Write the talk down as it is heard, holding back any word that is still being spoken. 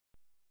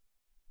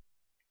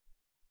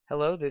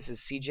Hello, this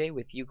is CJ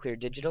with UCLEAR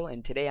Digital,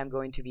 and today I'm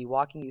going to be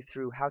walking you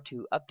through how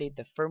to update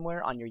the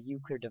firmware on your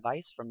UCLEAR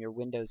device from your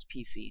Windows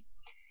PC.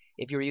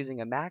 If you're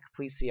using a Mac,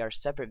 please see our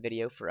separate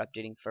video for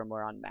updating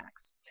firmware on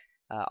Macs.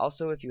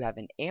 Also, if you have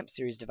an AMP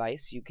series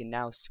device, you can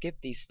now skip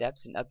these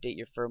steps and update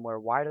your firmware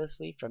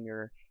wirelessly from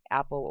your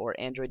Apple or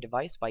Android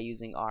device by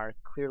using our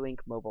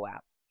ClearLink mobile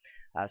app.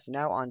 So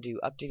now on to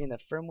updating the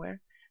firmware.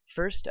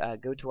 First,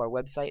 go to our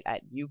website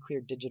at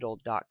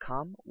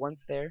ucleardigital.com.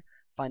 Once there,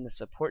 find the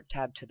Support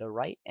tab to the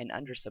right, and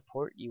under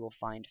Support you will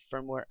find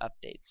Firmware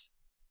Updates.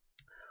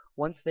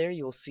 Once there,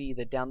 you will see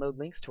the download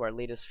links to our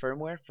latest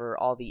firmware for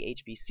all the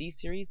HBC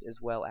series as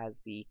well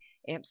as the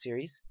AMP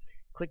series.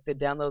 Click the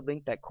download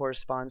link that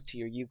corresponds to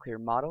your UCLEAR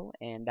model,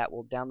 and that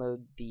will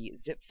download the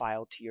zip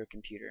file to your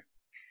computer.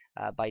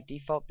 By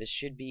default, this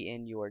should be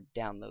in your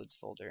Downloads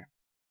folder.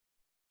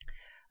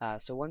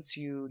 So once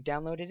you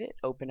downloaded it,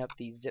 open up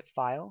the zip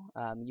file.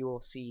 You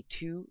will see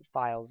two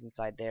files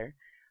inside there.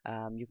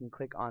 You can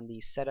click on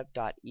the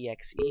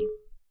setup.exe.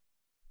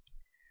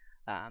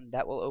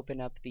 That will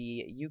open up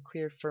the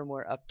UCLEAR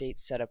Firmware Update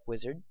Setup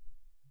Wizard.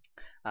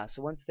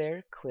 So once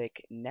there,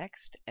 click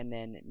Next and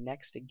then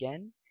Next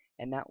again,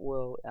 and that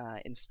will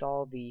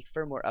install the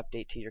firmware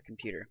update to your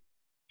computer.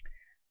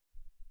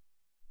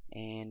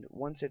 And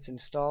once it's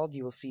installed,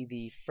 you will see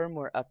the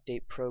firmware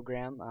update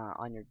program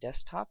on your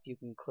desktop. You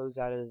can close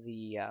out of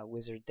the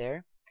wizard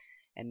there,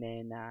 and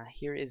then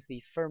here is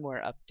the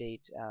firmware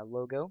update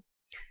logo.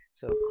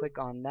 So click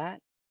on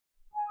that,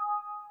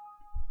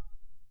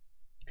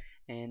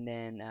 and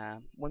then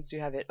once you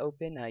have it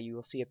open, you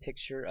will see a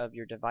picture of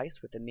your device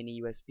with a mini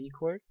USB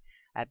cord.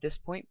 At this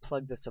point,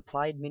 plug the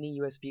supplied mini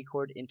USB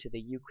cord into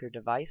the UCLEAR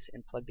device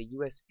and plug the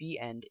USB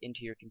end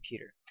into your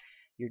computer.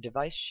 Your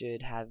device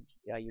should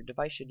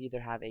either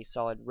have a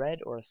solid red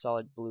or a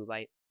solid blue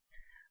light.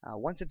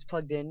 Once it's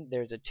plugged in,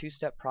 there's a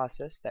two-step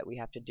process that we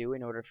have to do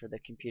in order for the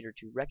computer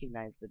to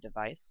recognize the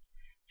device.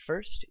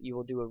 First, you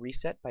will do a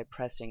reset by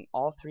pressing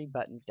all three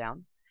buttons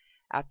down.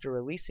 After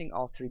releasing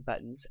all three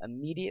buttons,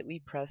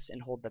 immediately press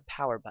and hold the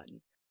power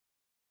button.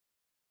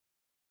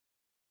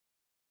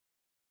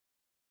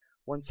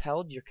 Once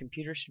held, your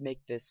computer should make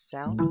this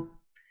sound,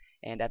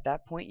 and at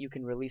that point you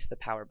can release the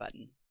power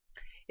button.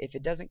 If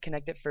it doesn't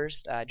connect at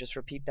first, just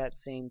repeat that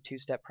same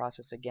two-step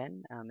process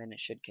again, and it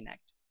should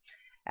connect.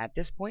 At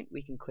this point,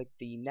 we can click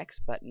the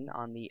next button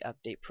on the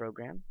update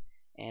program,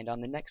 and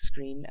on the next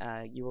screen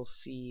you will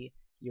see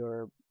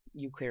your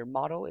UCLEAR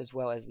model as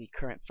well as the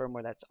current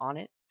firmware that's on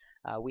it.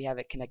 We have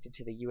it connected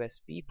to the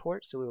USB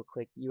port, so we will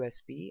click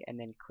USB and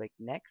then click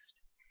Next,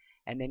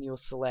 and then you'll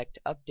select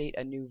Update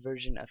a new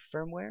version of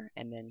firmware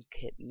and then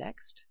hit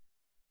Next.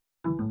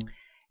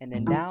 And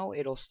then now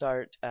it'll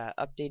start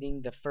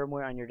updating the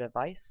firmware on your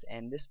device,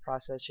 and this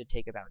process should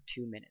take about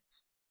 2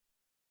 minutes.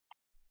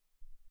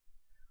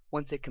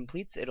 Once it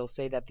completes, it'll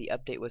say that the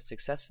update was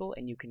successful,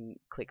 and you can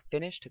click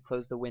Finish to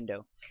close the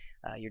window.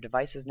 Your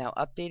device is now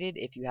updated.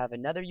 If you have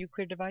another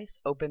UCLEAR device,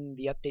 open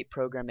the update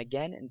program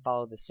again and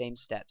follow the same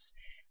steps.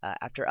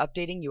 After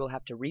updating, you will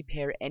have to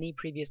repair any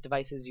previous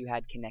devices you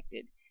had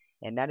connected.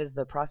 And that is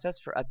the process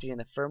for updating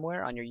the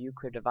firmware on your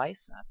UCLEAR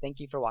device. Thank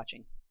you for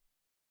watching.